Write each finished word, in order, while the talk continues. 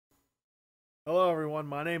Hello everyone,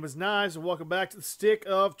 my name is Knives and welcome back to the Stick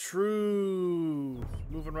of Truth.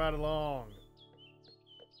 Moving right along.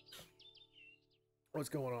 What's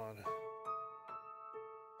going on?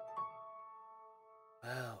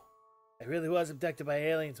 Wow. I really was abducted by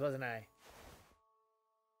aliens, wasn't I?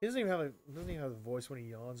 He doesn't even have a voice when he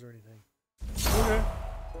yawns or anything. Okay.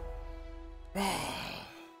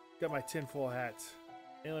 Got my tinfoil hat.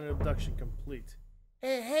 Alien abduction complete.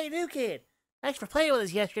 Hey, new kid. Thanks for playing with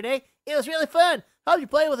us yesterday. It was really fun. Hope you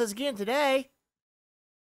play with us again today.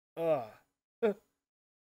 That's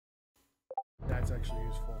actually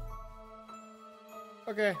useful.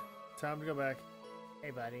 Okay, time to go back.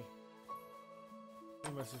 Hey, buddy.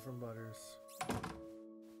 A message from Butters.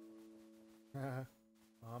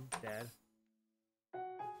 Mom, Dad.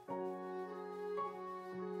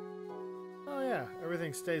 Oh yeah,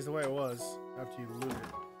 everything stays the way it was after you loot it.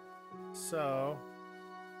 So...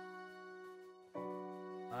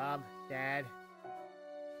 Mom, Dad.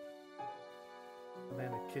 And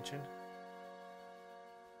then the kitchen.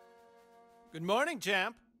 Good morning,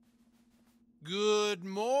 champ. Good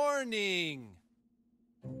morning.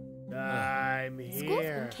 I'm here. School's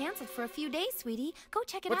been canceled for a few days, sweetie. Go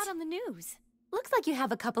check it out on the news. Looks like you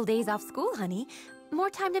have a couple days off school, honey. More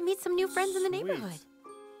time to meet some new friends in the neighborhood.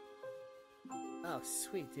 Oh,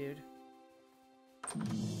 sweet, dude.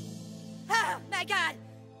 Oh, my God!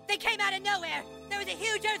 They came out of nowhere! There was a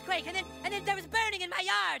huge earthquake, and then there was burning in my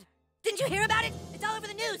yard! Didn't you hear about it? It's all over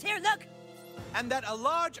the news. Here, look! And that a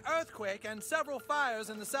large earthquake and several fires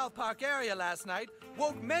in the South Park area last night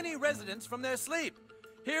woke many residents from their sleep.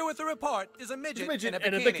 Here with the report is a midget,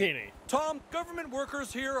 in a bikini. Tom, government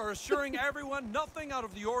workers here are assuring everyone nothing out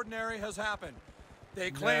of the ordinary has happened.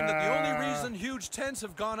 They claim that the only reason huge tents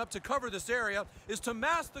have gone up to cover this area is to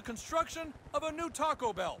mask the construction of a new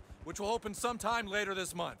Taco Bell, which will open sometime later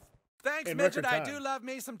this month. Thanks, midget, I do love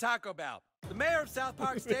me some Taco Bell. The mayor of South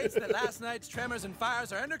Park states that last night's tremors and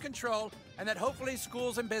fires are under control and that hopefully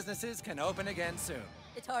schools and businesses can open again soon.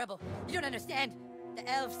 It's horrible. You don't understand. The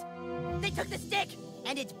elves, they took the stick!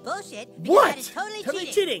 And it's bullshit because What? that is totally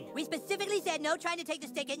cheating. We specifically said no trying to take the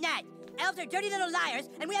stick at night. Elves are dirty little liars,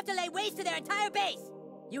 and we have to lay waste to their entire base.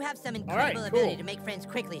 You have some incredible ability to make friends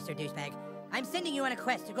quickly, Sir Douchebag. I'm sending you on a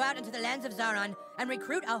quest to go out into the lands of Zaron and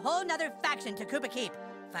recruit a whole nother faction to Koopa Keep.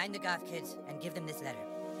 Find the Goth kids and give them this letter.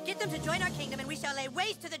 Get them to join our kingdom and we shall lay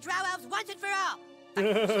waste to the Drow Elves once and for all.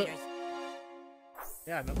 Fucking cheaters.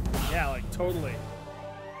 Yeah, no, yeah, like totally.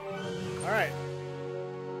 All right.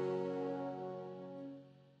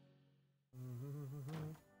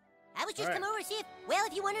 I was just come over to see if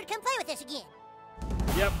you wanted to come play with us again.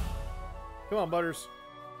 Yep. Come on, Butters.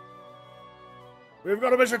 We've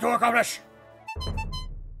got a mission to accomplish.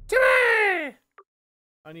 Timmy!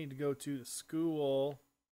 I need to go to the school.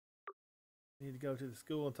 I need to go to the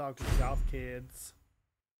school and talk to the Goth kids.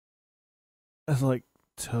 That's like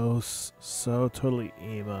so totally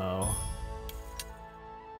emo.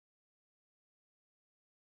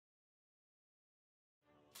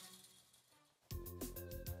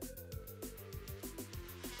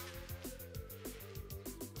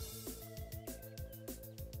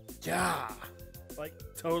 Yeah, like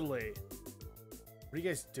totally. What are you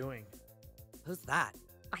guys doing? Who's that?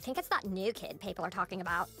 I think it's that new kid people are talking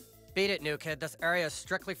about. Beat it, new kid. This area is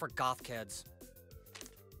strictly for goth kids.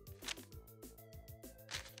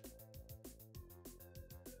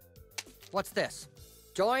 What's this?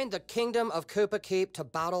 Join the Kingdom of Koopa Keep to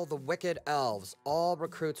battle the wicked elves. All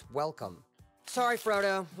recruits welcome. Sorry,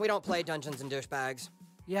 Frodo. We don't play Dungeons and Douchebags.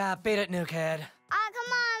 Yeah, beat it, new kid. Oh,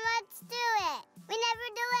 come on, let's do it. We never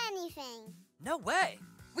do anything. No way.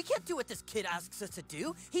 We can't do what this kid asks us to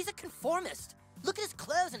do. He's a conformist. Look at his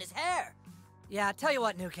clothes and his hair. Yeah, tell you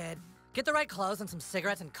what, new kid. Get the right clothes and some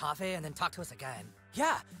cigarettes and coffee, and then talk to us again.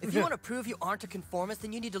 Yeah, if you want to prove you aren't a conformist,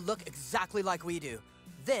 then you need to look exactly like we do.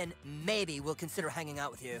 Then, maybe we'll consider hanging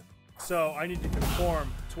out with you. So, I need to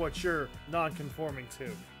conform to what you're non-conforming to.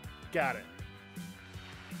 Got it.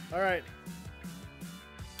 Alright.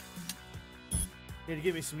 Need to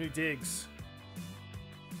give me some new digs.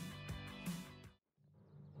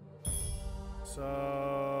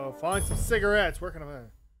 So, find some cigarettes. Where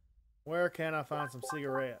can I find some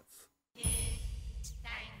cigarettes?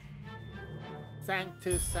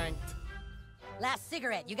 Sanctus Sanct. Last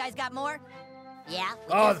cigarette. You guys got more? Yeah.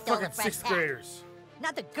 Oh, the fucking 6th graders.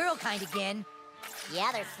 Not the girl kind again.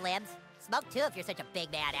 Yeah, they're slims. Smoke too if you're such a big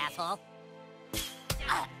bad asshole.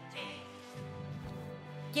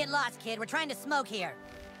 Get lost, kid. We're trying to smoke here.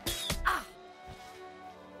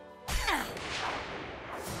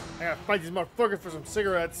 I gotta fight these motherfuckers for some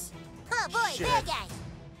cigarettes. Oh boy, Shit. bad guy.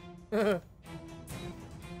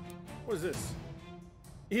 What is this?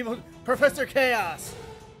 Evil Professor Chaos.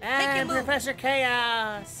 I'm Professor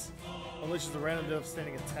Chaos. Unleashes a random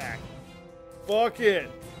devastating attack. Fuck it.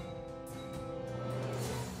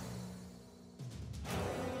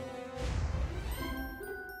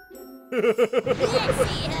 Let's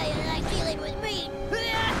see how you like dealing with me.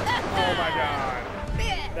 Oh my god.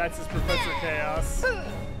 That's his Professor Chaos.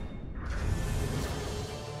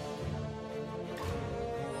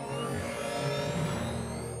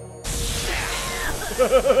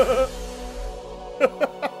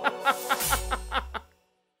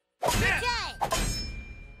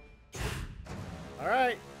 All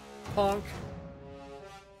right, punk.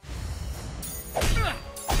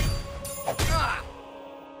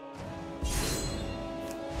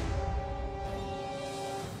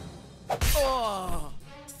 Oh,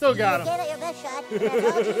 still got him. Get your best shot.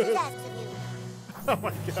 That's all Jesus asks of you. Oh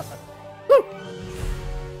my god. Woo!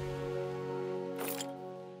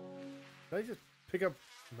 Did I just pick up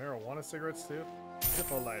marijuana cigarettes too?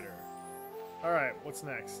 Zippo lighter. Alright, what's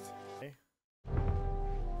next? Okay.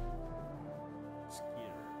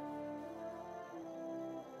 Skeeter.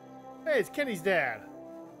 Hey, it's Kenny's dad.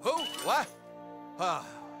 Who? What?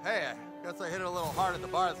 Hey, I guess I hit it a little hard at the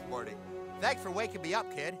bar this morning. Thanks for waking me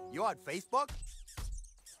up, kid. You on Facebook?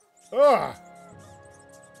 Ugh.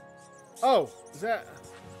 Oh, is that...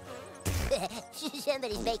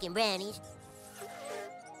 Somebody's making brownies.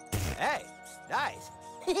 Hey, nice.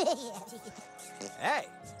 Hey,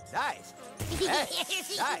 nice. Hey,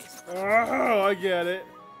 nice. Oh, I get it.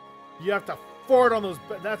 You have to fart on those...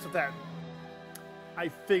 That's what that... I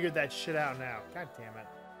figured that shit out now. God damn it.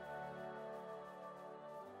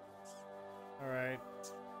 Alright.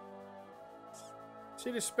 See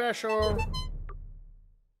the special.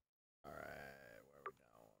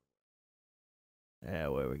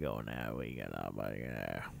 Alright, where we going now? We got nobody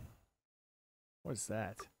there. What's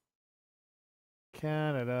that?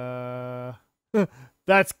 Canada.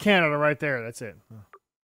 That's Canada right there. That's it.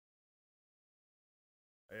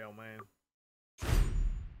 Hey, yo, man.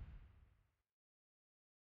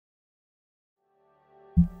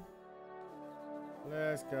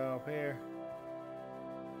 Let's go up here.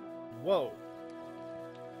 Whoa.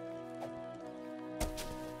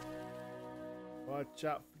 Watch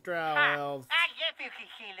out for drow elves. I guess you can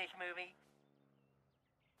see this movie.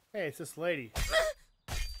 Hey, it's this lady.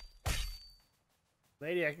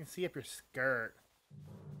 Lady, I can see up your skirt.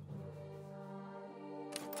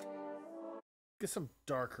 Get some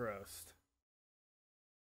dark roast.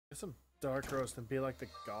 Get some dark roast and be like the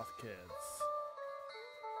goth kids.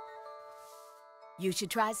 You should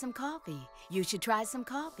try some coffee. You should try some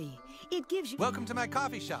coffee. It gives you... Welcome to my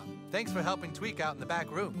coffee shop. Thanks for helping Tweak out in the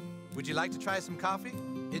back room. Would you like to try some coffee?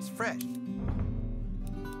 It's fresh.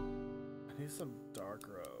 I need some dark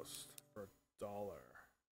roast for $1.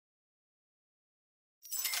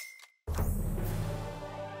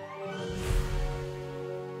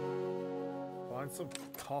 Find some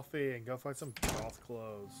coffee and go find some goth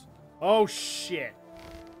clothes. Oh shit!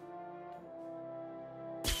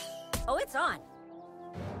 Oh, it's on.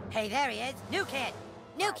 Hey, there he is. New kid.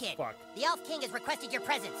 New Oh, kid. fuck. The Elf King has requested your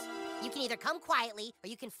presence. You can either come quietly or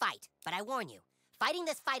you can fight. But I warn you, fighting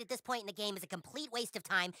this fight at this point in the game is a complete waste of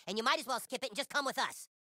time, and you might as well skip it and just come with us.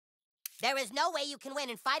 There is no way you can win,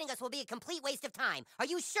 and fighting us will be a complete waste of time. Are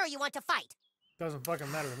you sure you want to fight? Doesn't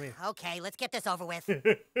fucking matter to me. Okay, let's get this over with.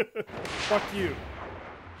 Fuck you.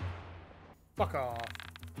 Fuck off.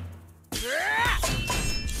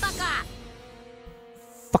 Fuck off!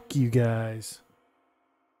 Fuck you guys.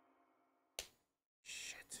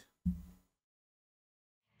 Shit.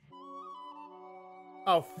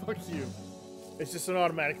 Oh, fuck you. It's just an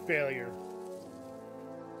automatic failure.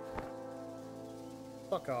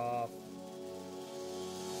 Fuck off.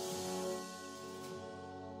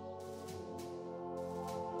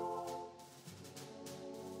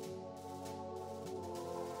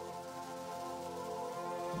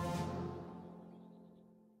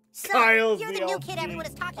 So, Kyle's you're the the new Elf kid King. everyone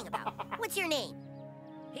is talking about. What's your name?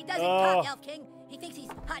 He doesn't Oh. talk, Elf King. He thinks he's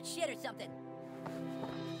hot shit or something.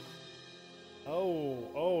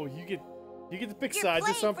 Oh, you get the big You're sides or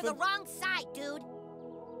playing something? for the wrong side, dude.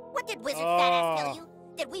 What did Wizard Oh. Fat Ass tell you?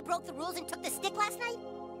 That we broke the rules and took the stick last night?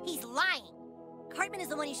 He's lying. Cartman is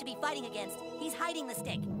the one you should be fighting against. He's hiding the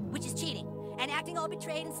stick, which is cheating, and acting all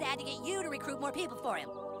betrayed and sad to get you to recruit more people for him.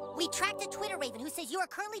 We tracked a Twitter raven who says you are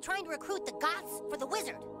currently trying to recruit the Goths for the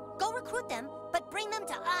Wizard. Go recruit them, but bring them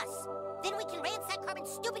to us. Then we can ransack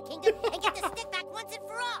Cartman's stupid kingdom and get the stick back once and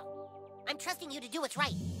for all. I'm trusting you to do what's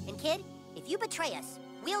right. And kid, if you betray us,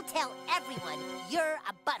 we'll tell everyone you're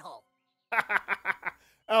a butthole.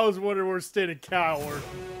 I was wondering where Stan and Kyle were.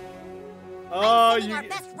 I'm Oh, sending you. our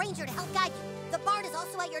best ranger to help guide you. The barn is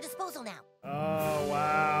also at your disposal now. Oh,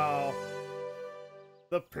 wow.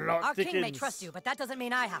 The plot Our thickens. king may trust you, but that doesn't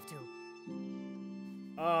mean I have to.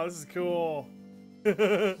 Oh, this is cool.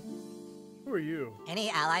 Who are you? Any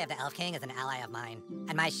ally of the Elf King is an ally of mine,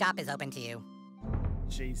 and my shop is open to you.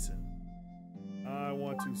 Jason. I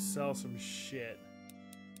want to sell some shit.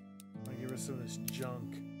 I'm gonna give her some of this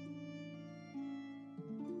junk.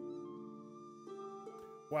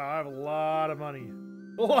 Wow, I have a lot of money.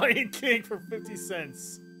 Lion King for 50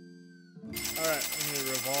 cents. Alright, I'm gonna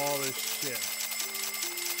revolve this shit.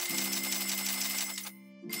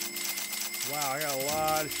 Wow, I got a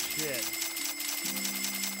lot of shit.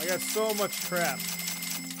 I got so much crap.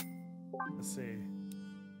 Let's see.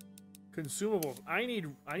 Consumables. I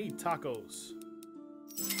need tacos.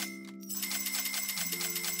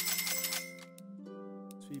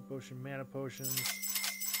 Speed potion, mana potions.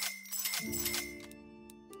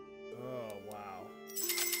 Oh, wow.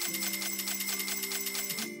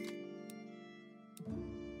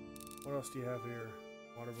 What else do you have here?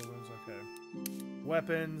 Water balloons, okay.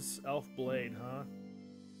 Weapons, elf blade, huh?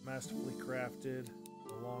 Masterfully crafted,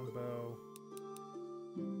 a longbow.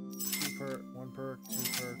 1 perk, 2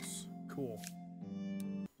 perks. Cool.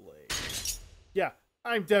 Blade. Yeah,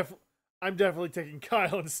 I'm definitely taking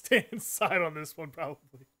Kyle and Stan's side on this one,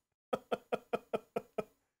 probably.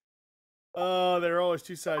 Oh, there are always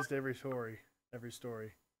two sides to every story.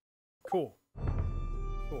 Cool.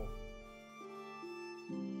 Cool.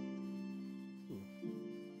 Ooh.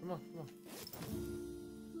 Come on.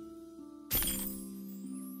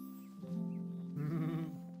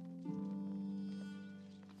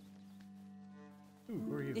 Ooh,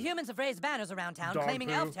 who are you? The humans have raised banners around town claiming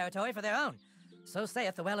elf territory for their own. So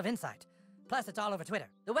saith the Well of Insight. Plus, it's all over Twitter.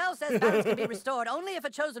 The Well says balance can be restored only if a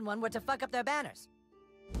chosen one were to fuck up their banners.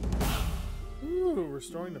 Ooh,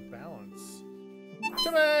 restoring the balance.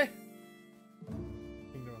 Today!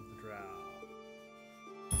 Kingdom of the Drow.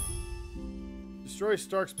 Destroy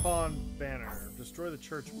Stark's Pawn banner. Destroy the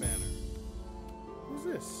church banner. Who's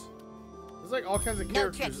this? There's like all kinds of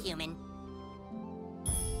characters. No tricks, human.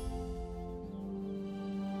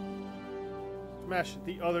 Smash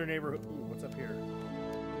the other neighborhood. Ooh, what's up here?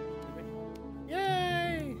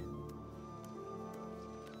 Yay!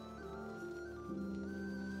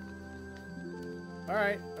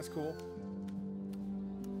 Alright, that's cool.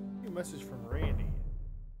 New message from Randy.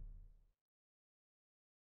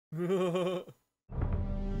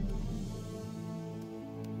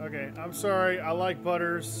 Okay, I'm sorry. I like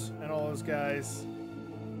Butters and all those guys.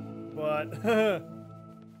 But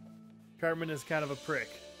Cartman is kind of a prick.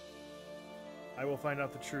 I will find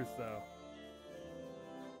out the truth, though.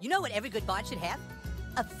 You know what every good bard should have?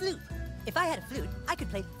 A flute. If I had a flute, I could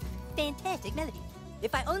play fantastic melodies.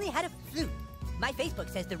 If I only had a flute. My Facebook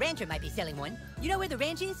says the rancher might be selling one. You know where the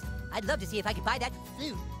ranch is? I'd love to see if I could buy that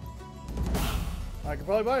flute. I could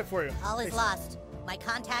probably buy it for you. All is lost. My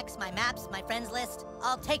contacts, my maps, my friends list,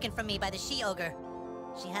 all taken from me by the she-ogre.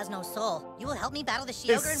 She has no soul. You will help me battle the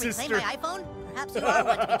she-ogre and reclaim my iPhone? Perhaps you are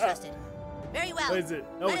one to be trusted. Very well. What is it?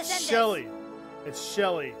 Oh, it's Shelly. It's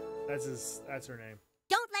Shelly. That's her name.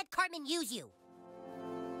 Don't let Cartman use you.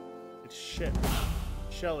 It's shit.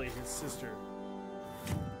 Shelly, his sister.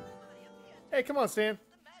 Hey, come on, Stan.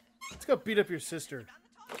 Let's go beat up your sister.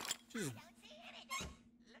 She's...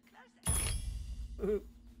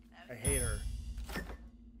 I hate her.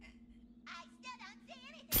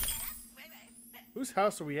 Whose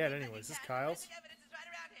house are we at anyways? Is this Kyle's?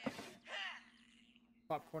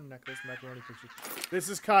 Popcorn necklace, macaroni picture. This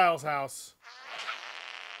is Kyle's house.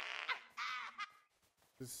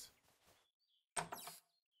 This...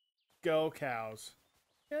 Go cows.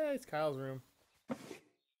 Yeah, it's Kyle's room.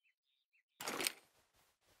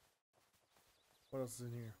 What else is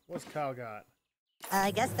in here? What's Kyle got?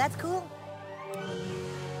 I guess that's cool.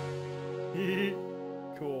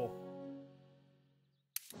 Cool.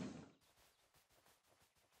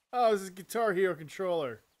 Oh, this is Guitar Hero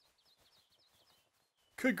controller.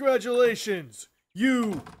 Congratulations!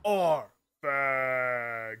 You are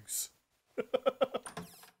fags!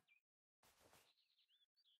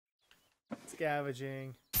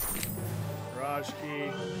 Scavenging. Garage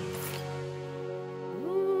key.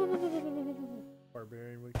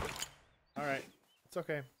 Barbarian week. Alright. It's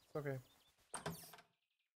okay. It's okay.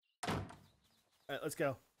 Alright, let's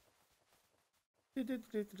go.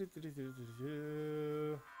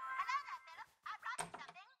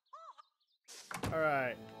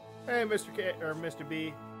 Alright. Hey, Mr. K or Mr.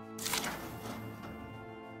 B.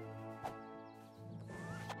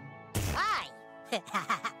 Hi.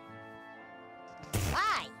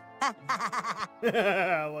 Hi.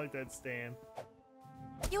 I like that stand.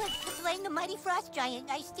 You have slain the mighty frost giant.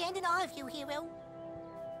 I stand in awe of you, hero.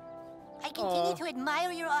 I continue to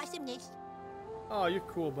admire your awesomeness. Oh, you're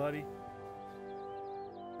cool, buddy.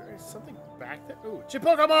 There is something back there. Ooh,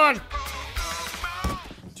 Chipokemon!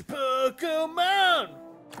 Chipokemon!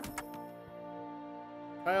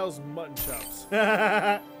 Kyle's mutton chops.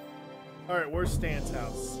 Alright, where's Stan's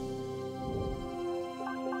house?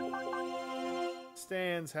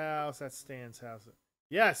 Stan's house. That's Stan's house.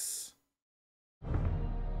 Yes!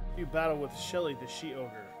 You battle with Shelly the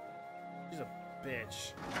she-ogre. She's a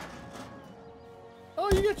bitch. Oh,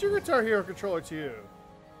 you got your Guitar Hero controller too.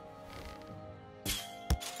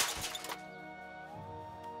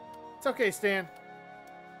 It's okay, Stan.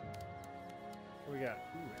 What we got?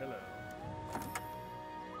 Ooh, hello.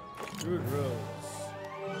 Rude Rose.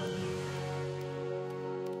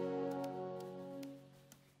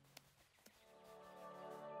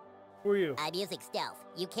 Who are you? I'm using stealth.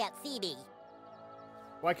 You can't see me.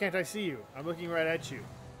 Why can't I see you? I'm looking right at you.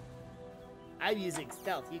 I'm using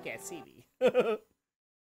stealth. You can't see me.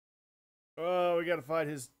 Oh, we gotta find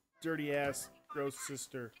his dirty ass, gross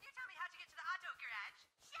sister. Can you tell me how to get to the auto garage?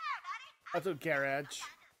 Sure, buddy. Auto garage.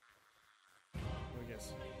 I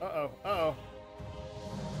guess. Uh-oh. Uh-oh.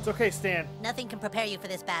 It's okay, Stan. Nothing can prepare you for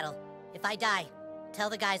this battle. If I die, tell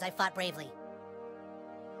the guys I fought bravely.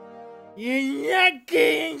 You're not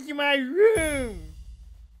getting into my room!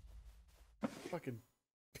 Fucking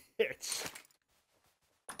bitch.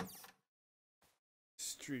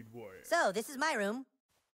 Street warrior. So, this is my room.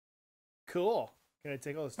 Cool. Can I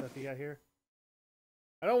take all the stuff you got here?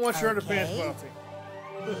 I don't want your underpants, but I'll take.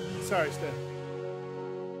 Sorry, Stan.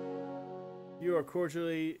 You are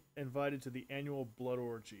cordially invited to the annual blood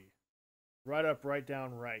orgy. Right up, right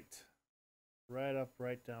down, right. Right up,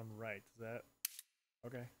 right down, right. Is that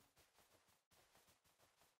okay?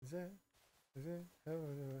 Is it?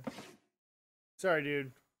 Oh. Sorry,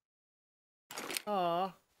 dude.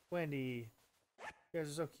 Aw, Wendy. You guys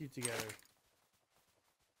are so cute together.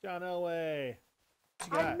 John Elway.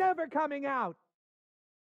 I'm never coming out.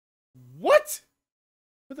 What?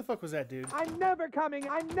 What the fuck was that, dude? I'm never coming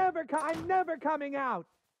out.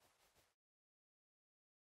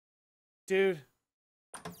 Dude.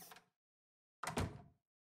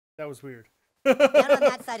 That was weird. Down on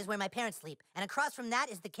that side is where my parents sleep, and across from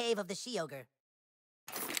that is the cave of the she-ogre.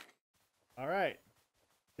 All right.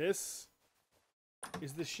 This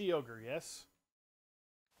is the she-ogre, yes?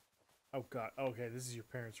 Oh, God. Okay, this is your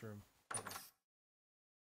parents' room. Okay.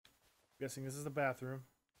 Guessing this is the bathroom.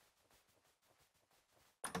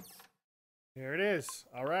 Here it is.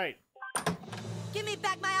 All right. Give me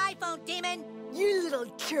back my iPhone, demon! You little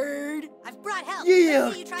turd! I've brought help. You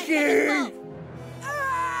Let's see you try and take us both.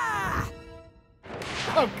 Ah!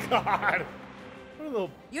 Oh, God. What a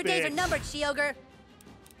little Your bitch. days are numbered, she-ogre.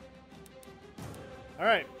 All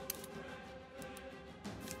right.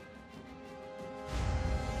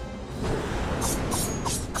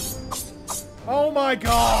 Oh, my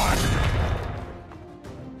God.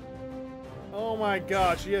 Oh, my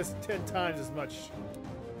God. She has 10 times as much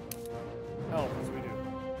health as we do.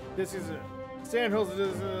 This is a... Sandhills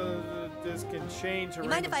this can change her. You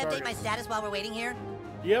mind if I update my status while we're waiting here?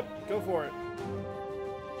 Yep, go for it.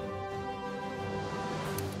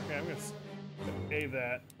 Okay, I'm gonna save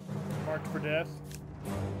that. Marked for death.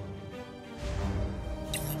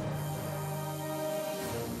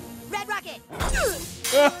 Red Rocket!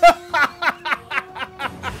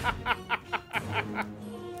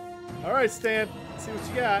 All right, Stan. Let's see what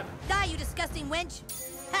you got. Die, you disgusting wench!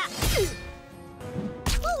 Ha!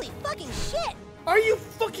 Holy fucking shit! Are you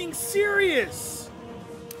fucking serious?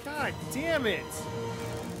 God damn it.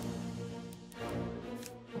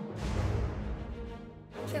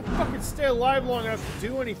 Can't fucking stay alive long enough to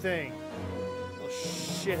do anything. Little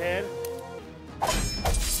shithead.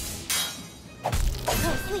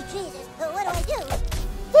 Oh, sweet Jesus. What do I do?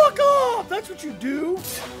 Fuck off! That's what you do!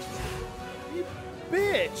 You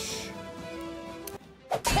bitch!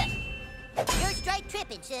 You're straight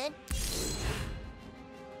tripping, son.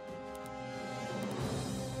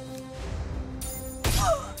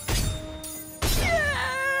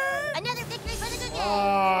 Another victory for the good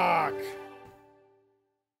guy. Fuck!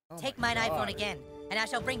 Oh Take my mine God. iPhone again, and I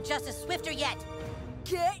shall bring justice swifter yet.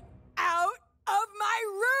 Get out of my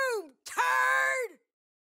room, turd!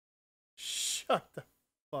 Shut the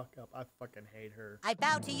fuck up. I fucking hate her. I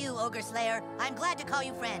bow to you, Ogre Slayer. I'm glad to call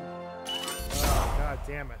you friend. Oh, God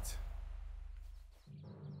damn it.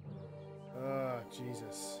 Oh,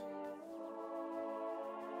 Jesus.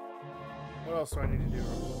 What else do I need to do?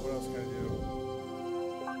 What else can I do?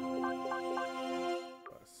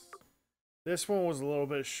 This one was a little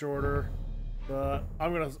bit shorter, but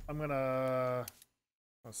I'm gonna.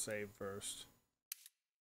 Oh I'll save first.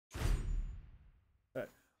 Right.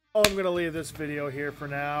 I'm gonna leave this video here for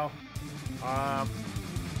now.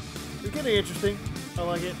 It's getting interesting. I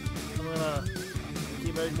like it. I'm gonna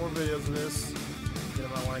keep making more videos of this. Get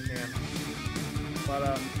them out when I can.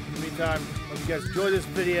 But in the meantime, hope you guys enjoy this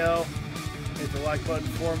video. Hit the like button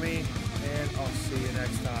for me, and I'll see you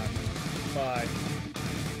next time. Bye.